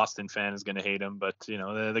not a Boston fan is going to hate him. But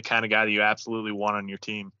the kind of guy that you absolutely want on your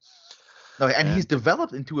team. No, and he's And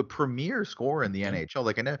developed into a premier scorer in the yeah, NHL.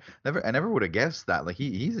 Like, I never would have guessed that. Like,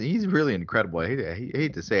 he's really incredible. I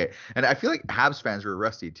hate to say it, and I feel like Habs fans were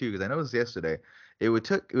rusty too, because I noticed yesterday it would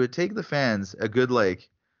take the fans a good, like,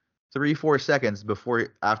 3-4 seconds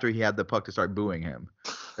after he had the puck to start booing him.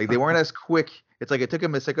 Like, they weren't as quick. It's like it took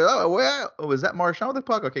him a second. Oh, well, was that Marchand with the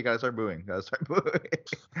puck? Okay, gotta start booing. Gotta start booing.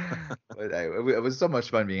 But it was so much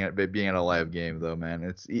fun being at a live game, though,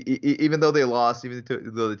 man. Even though they lost, even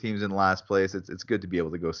though the team's in last place, it's good to be able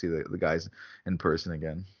to go see the guys in person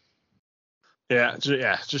again.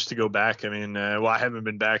 yeah, just to go back. I mean, well, I haven't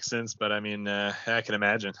been back since, but I mean, I can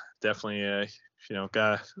imagine. Definitely,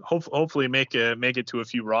 hopefully make it to a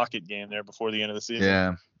few Rocket game there before the end of the season.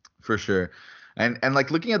 Yeah, for sure. And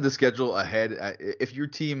like, looking at the schedule ahead, if your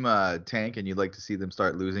team tank and you'd like to see them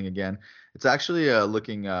start losing again, it's actually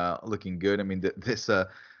looking good. I mean, this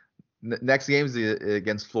next game is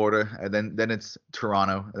against Florida, and then it's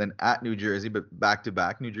Toronto, and then at New Jersey, but back to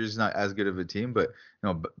back. New Jersey's not as good of a team, but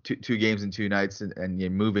two games in 2 nights, and you're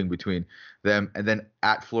moving between them, and then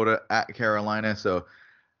at Florida, at Carolina. So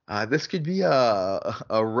this could be a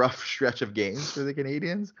rough stretch of games for the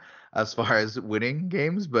Canadians as far as winning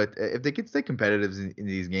games, but if they can stay competitive in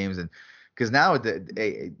these games, and because now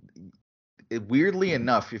weirdly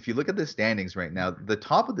enough, if you look at the standings right now, the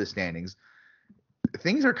top of the standings,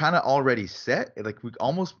 things are kind of already set. Like, we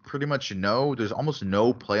almost pretty much know there's almost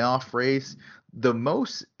no playoff race. The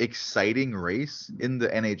most exciting race in the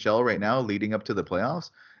NHL right now, leading up to the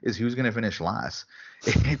playoffs, is who's going to finish last.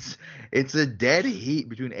 It's it's a dead heat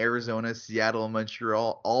between Arizona, Seattle, and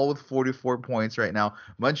Montreal, all with 44 points right now.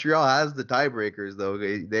 Montreal has the tiebreakers, though.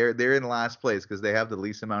 They're in last place because they have the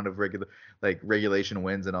least amount of regulation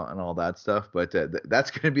wins and all that stuff. But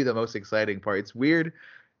that's going to be the most exciting part. It's weird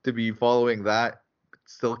to be following that,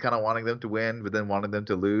 still kind of wanting them to win, but then wanting them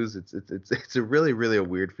to lose. It's a really a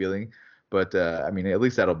weird feeling. But I mean, at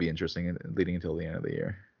least that'll be interesting leading until the end of the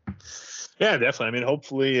year. Yeah, definitely. I mean,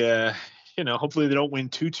 hopefully they don't win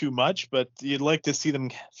too much, but you'd like to see them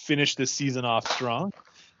finish this season off strong.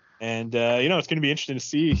 And it's going to be interesting to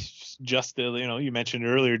see. You mentioned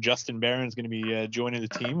earlier, Justin Barron's going to be joining the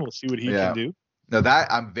team. We'll see what he can Yeah. do. No,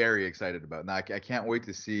 that I'm very excited about. Now, I can't wait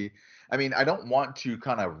to see. I mean, I don't want to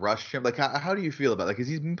kind of rush him. Like, how do you feel about, like, because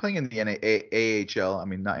he's been playing in the AHL. I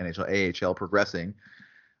mean, not NHL, AHL, progressing.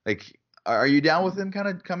 Like, are you down with him kind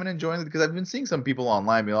of coming and joining? Because I've been seeing some people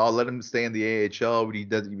online, I'll let him stay in the AHL, but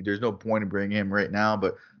there's no point in bringing him right now.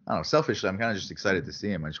 But I don't know, selfishly, I'm kind of just excited to see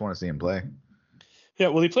him. I just want to see him play. Yeah,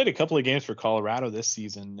 well, he played a couple of games for Colorado this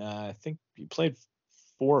season. I think he played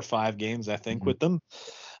 4 or 5 games, I think, Mhm. with them.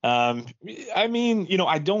 I mean,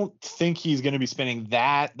 I don't think he's going to be spending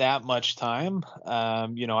that much time.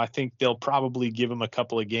 I think they'll probably give him a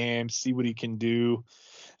couple of games, see what he can do,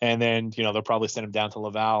 and then they'll probably send him down to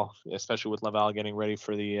Laval, especially with Laval getting ready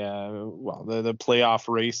for the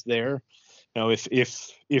playoff race there.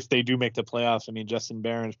 If they do make the playoffs, I mean, Justin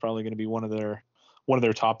Barron is probably going to be one of their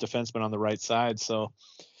top defensemen on the right side. So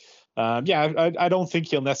yeah, I don't think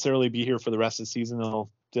he'll necessarily be here for the rest of the season.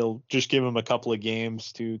 They'll just give him a couple of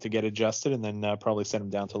games to get adjusted, and then probably send him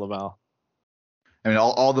down to Laval. I mean,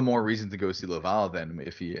 all the more reason to go see Laval then,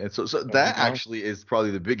 if he. And so There you that go. actually is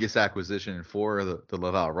probably the biggest acquisition for the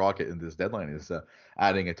Laval Rocket in this deadline, is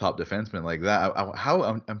adding a top defenseman like that.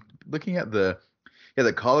 I'm looking at the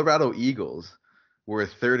Colorado Eagles were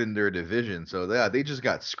third in their division, so they just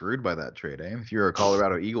got screwed by that trade. Eh? If you're a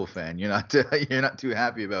Colorado Eagle fan, you're not too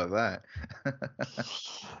happy about that.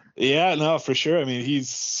 Yeah, no, for sure. I mean,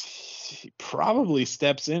 he probably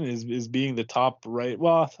steps in as being the top right.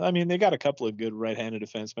 Well, I mean, they got a couple of good right-handed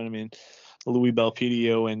defensemen. I mean, Louis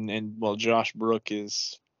Belpedio and well, Josh Brook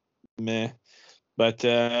is meh. But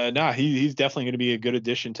he's definitely going to be a good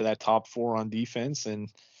addition to that top four on defense. And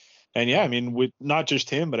yeah, I mean, with not just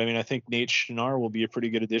him, but I mean, I think Nate Schnarr will be a pretty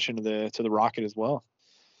good addition to the Rocket as well.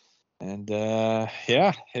 And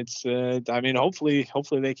yeah, it's I mean, hopefully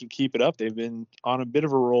they can keep it up. They've been on a bit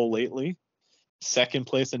of a roll lately. Second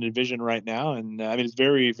place in the division right now, and I mean, it's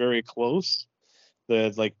very, very close.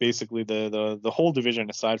 Basically the whole division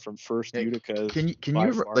aside from first Yeah, Utica is can by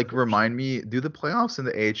you far like first. remind me? Do the playoffs in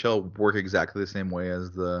the AHL work exactly the same way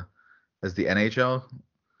as the NHL?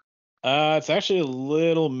 It's actually a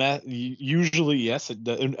little usually yes.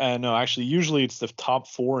 No, actually, usually it's the top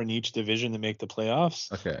four in each division that make the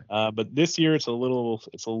playoffs. Okay. But this year it's a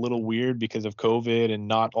little weird because of COVID and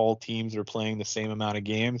not all teams are playing the same amount of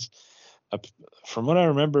games. Uh, from what I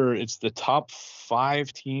remember, it's the top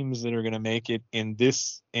five teams that are going to make it in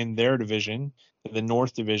their division, the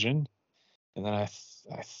North Division, and then I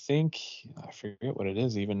think I forget what it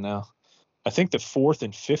is even now. I think the fourth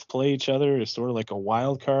and fifth play each other is sort of like a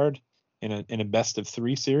wild card in a best of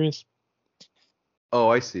three series. Oh,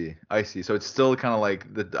 I see. I see. So it's still kind of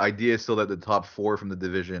like the idea is still that the top four from the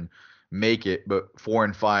division make it, but 4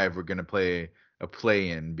 and 5 are going to play a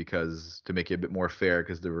play-in because to make it a bit more fair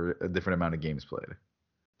because there were a different amount of games played.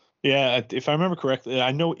 Yeah, if I remember correctly,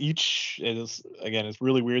 I know each is again it's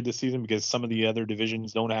really weird this season because some of the other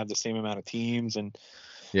divisions don't have the same amount of teams and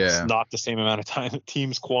it's Yeah. not the same amount of time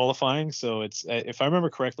teams qualifying. So it's if I remember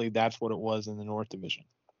correctly, that's what it was in the North Division.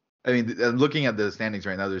 I mean, looking at the standings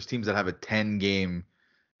right now, there's teams that have a 10 game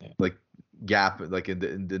Yeah. like gap, like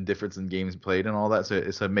in the difference in games played and all that. So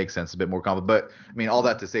it makes sense, a bit more complicated. But I mean, all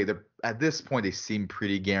that to say, they're at this point they seem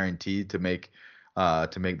pretty guaranteed to make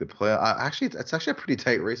the play. Actually, it's actually a pretty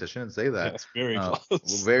tight race. I shouldn't say Yeah, that. it's very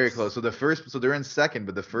close. Very close. So they're in second,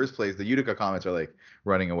 but the first place, the Utica Comets are like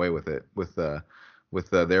running away with it with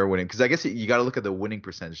their winning because I guess you got to look at the winning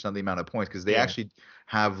percentage, not the amount of points, because they Yeah. actually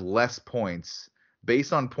have less points.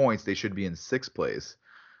 Based on points, they should be in sixth place,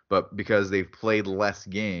 but because they've played less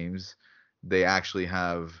games, they actually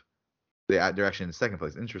have they're actually in second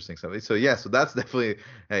place. Interesting stuff. So yeah, so that's definitely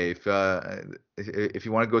hey, if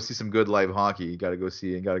you want to go see some good live hockey, you gotta go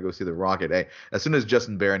see the Rocket. Hey, as soon as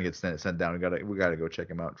Justin Barron gets sent down, we gotta go check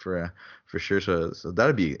him out for sure. So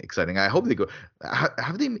that'd be exciting. I hope they go.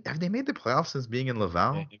 Have they made the playoffs since being in They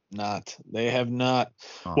Laval? have not. They have not.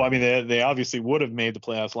 Well, I Oh, mean, they obviously would have made the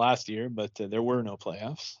playoffs last year, but there were no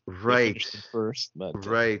playoffs. They right, finished in first, but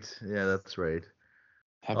right. Yeah, that's right.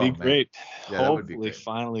 that'd be Oh man, great. yeah, that would be Hopefully, great.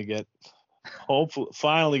 finally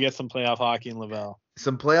get some playoff hockey in Laval.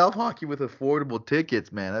 Some playoff hockey with affordable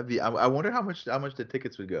tickets, man. That'd be. I wonder how much the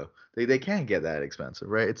tickets would go. They can't get that expensive,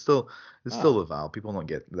 right? It's still Ah, Laval. People don't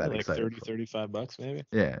get that like excited 30, for. 35 bucks maybe.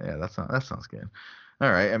 Yeah, that sounds good.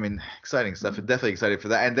 All right, I mean, exciting stuff. Definitely excited for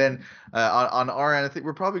that. And then on our end, I think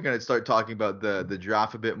we're probably going to start talking about the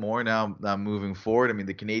draft a bit more now, moving forward. I mean,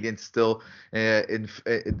 the Canadians still in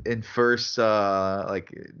first,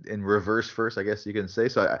 like in reverse first, I guess you can say.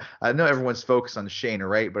 So I know everyone's focused on Shane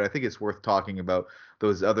Wright, but I think it's worth talking about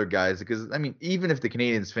those other guys because I mean, even if the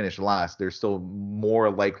Canadians finish last, they're still more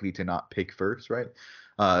likely to not pick first, right?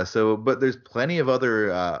 But there's plenty of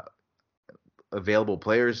other available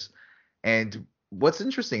players. And what's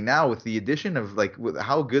interesting now with the addition of like with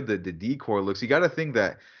how good the decor looks, you got to think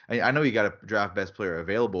that I know you got to draft best player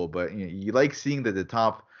available, but you like seeing that the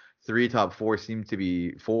top three, top four seem to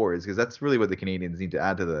be forwards because that's really what the Canadians need to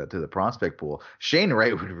add to the prospect pool. Shane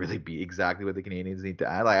Wright would really be exactly what the Canadians need to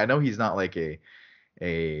add. Like I know he's not like a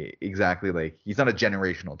exactly like he's not a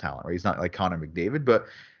generational talent, right? He's not like Connor McDavid, but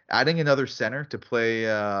adding another center to play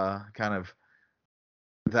kind of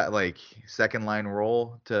that like second line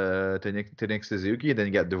role to Nick Suzuki, and then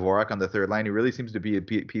you got Dvorak on the third line. He really seems to be a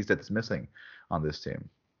piece that's missing on this team.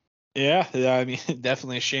 Yeah, I mean,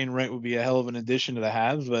 definitely Shane Wright would be a hell of an addition to the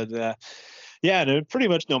Habs, but yeah, no, pretty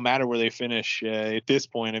much no matter where they finish at this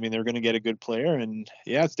point, I mean, they're going to get a good player, and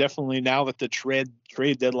yeah, it's definitely now that the trade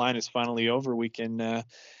deadline is finally over, we can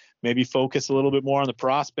maybe focus a little bit more on the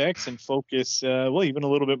prospects and focus well even a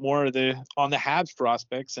little bit more on the Habs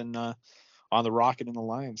prospects and on the Rocket and the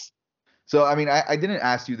Lions. So I mean, I didn't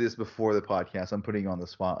ask you this before the podcast. I'm putting you on the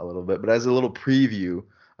spot a little bit, but as a little preview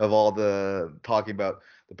of all the talking about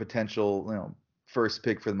the potential, first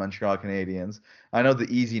pick for the Montreal Canadiens. I know the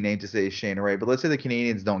easy name to say is Shane Wright, but let's say the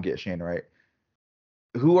Canadians don't get Shane Wright.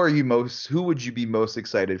 Who would you be most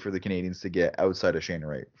excited for the Canadians to get outside of Shane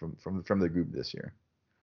Wright from the group this year?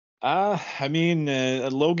 I mean,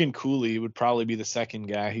 Logan Cooley would probably be the second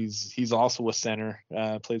guy. He's also a center.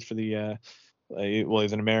 Plays for the well,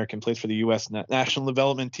 he's an American. Plays for the U.S. National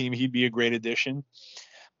Development Team. He'd be a great addition.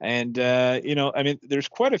 And I mean, there's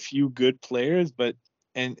quite a few good players, but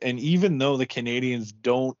and even though the Canadians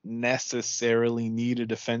don't necessarily need a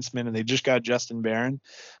defenseman, and they just got Justin Barron,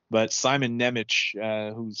 but Simon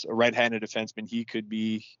Nemec, who's a right-handed defenseman, he could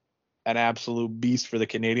be an absolute beast for the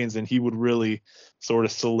Canadians, and he would really sort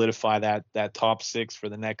of solidify that top six for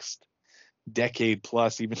the next decade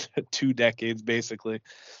plus, even 2 decades basically.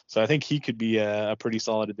 So I think he could be a pretty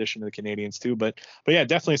solid addition to the Canadians too. But yeah,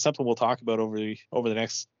 definitely something we'll talk about over the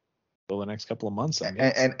next couple of months, I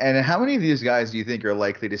guess. And how many of these guys do you think are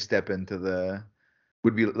likely to step into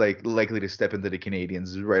likely to step into the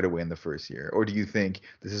Canadians right away in the first year, or do you think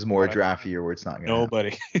this is more a draft year where it's not going to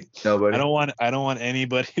Nobody. Nobody. I don't want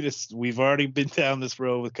anybody to. We've already been down this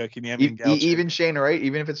road with Kotkaniemi and Galchenyuk. Even Shane Wright,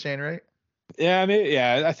 even if it's Shane Wright. Yeah, I mean,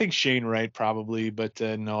 yeah, I think Shane Wright probably, but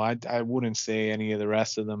no, I wouldn't say any of the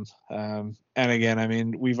rest of them. And again, I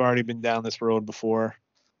mean, we've already been down this road before.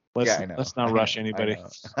 Let's not rush anybody.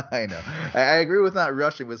 I know. I agree with not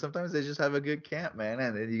rushing, but sometimes they just have a good camp, man,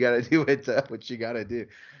 and you got to do what you got to do.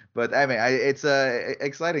 But I mean, it's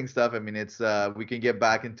exciting stuff. I mean, it's we can get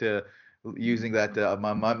back into using that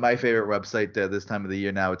my favorite website this time of the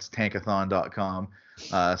year now. It's tankathon.com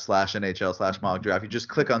 /NHL/mock draft. You just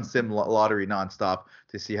click on Sim Lottery nonstop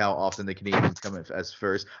to see how often the Canadians come in as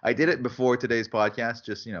first. I did it before today's podcast,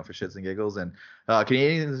 just for shits and giggles, and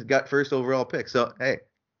Canadians got first overall pick. So hey,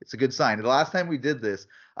 it's a good sign. The last time we did this,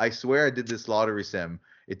 I swear I did this lottery sim.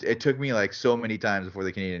 It took me like so many times before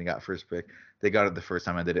the Canadian got first pick. They got it the first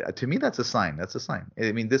time I did it. To me, that's a sign. That's a sign.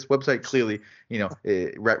 I mean, this website clearly,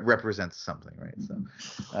 it represents something, right?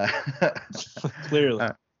 So clearly.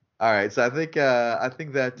 All right. So I think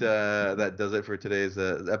that that does it for today's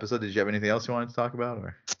episode. Did you have anything else you wanted to talk about,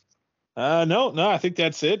 or? No, I think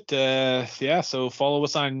that's it. Yeah. So follow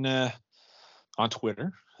us on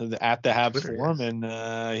Twitter at the Habs Twitter, Forum,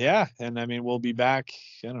 yes. and and I mean we'll be back.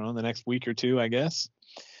 I don't know, the next week or two, I guess.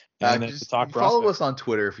 And Just to talk follow us on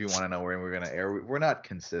Twitter if you want to know when we're gonna air. We're not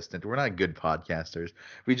consistent. We're not good podcasters.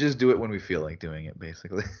 We just do it when we feel like doing it,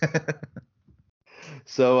 basically.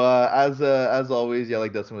 So as always, yeah,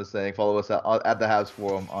 like Dustin was saying, follow us at the Habs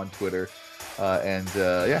Forum on Twitter. And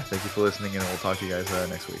yeah, thank you for listening, and we'll talk to you guys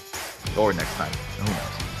next week or next time.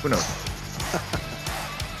 Who knows?